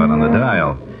 710 spot on the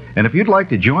dial. And if you'd like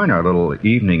to join our little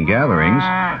evening gatherings,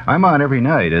 I'm on every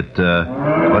night at,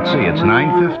 let's see, it's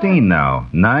 9:15 now.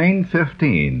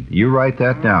 9:15. You write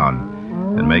that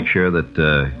down and make sure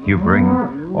that you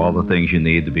bring all the things you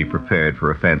need to be prepared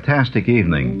for a fantastic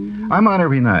evening. I'm on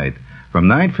every night from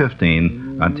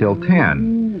 9:15 until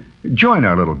 10. Join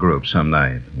our little group some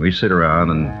night. We sit around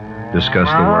and discuss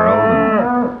the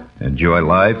world and enjoy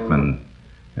life and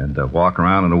walk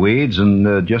around in the weeds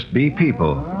and just be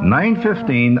people.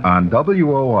 9:15 on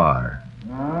WOR.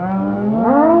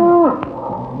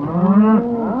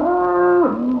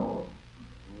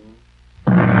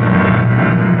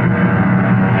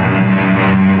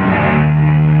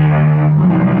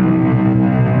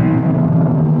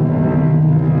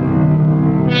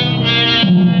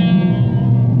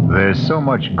 There's so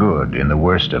much good in the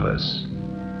worst of us,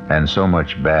 and so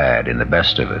much bad in the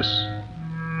best of us.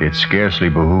 It scarcely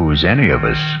behooves any of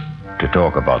us to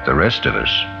talk about the rest of us.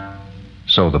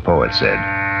 So the poet said.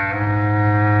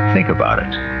 Think about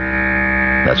it.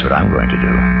 That's what I'm going to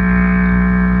do.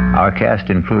 Our cast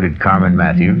included Carmen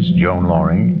Matthews, Joan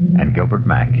Loring, and Gilbert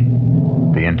Mack.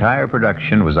 The entire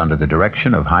production was under the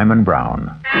direction of Hyman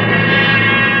Brown.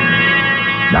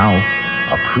 Now,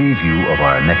 a preview of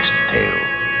our next tale.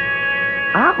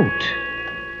 Out?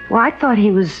 Well, I thought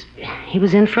he was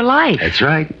in for life. That's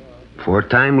right.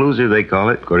 4-time loser, they call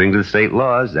it. According to the state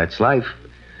laws, that's life.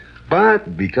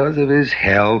 But because of his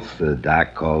health, the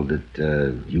doc called it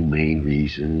humane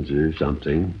reasons or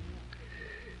something,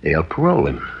 they'll parole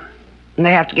him. And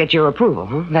they have to get your approval,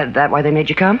 huh? That why they made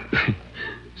you come?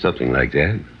 Something like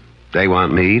that. They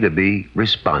want me to be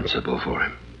responsible for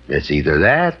him. It's either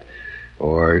that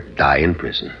or die in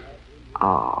prison.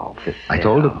 Oh, Phil. I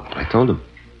told him.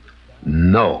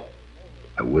 No,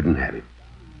 I wouldn't have him.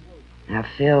 Now,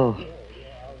 Phil,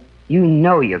 you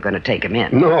know you're going to take him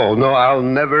in. No, I'll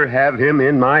never have him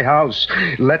in my house.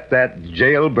 Let that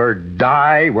jailbird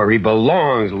die where he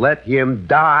belongs. Let him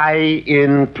die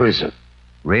in prison.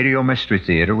 Radio Mystery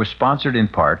Theater was sponsored in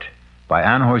part by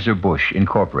Anheuser-Busch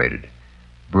Incorporated,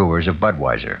 brewers of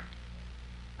Budweiser.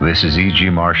 This is E.G.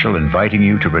 Marshall inviting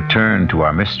you to return to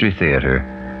our Mystery Theater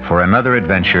for another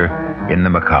adventure in the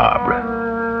macabre.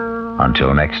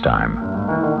 Until next time,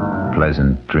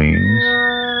 pleasant dreams.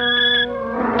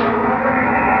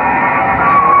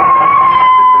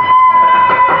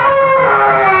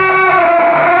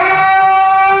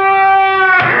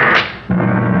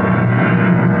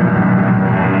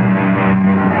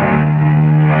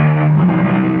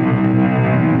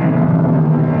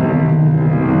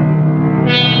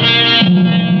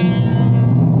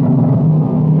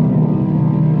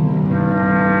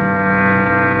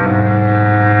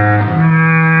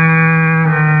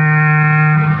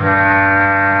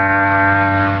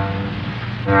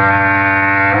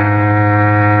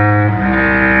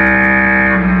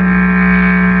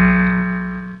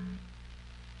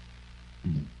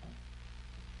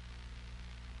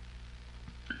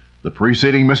 The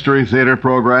preceding Mystery Theater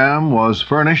program was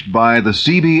furnished by the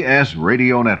CBS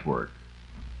Radio Network.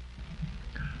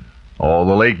 All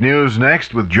the late news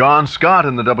next with John Scott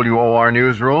in the WOR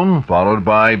newsroom, followed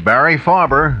by Barry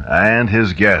Farber and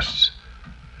his guests.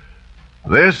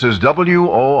 This is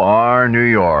WOR New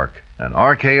York, an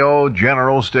RKO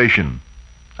General station.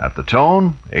 At the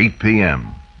tone, 8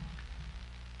 p.m.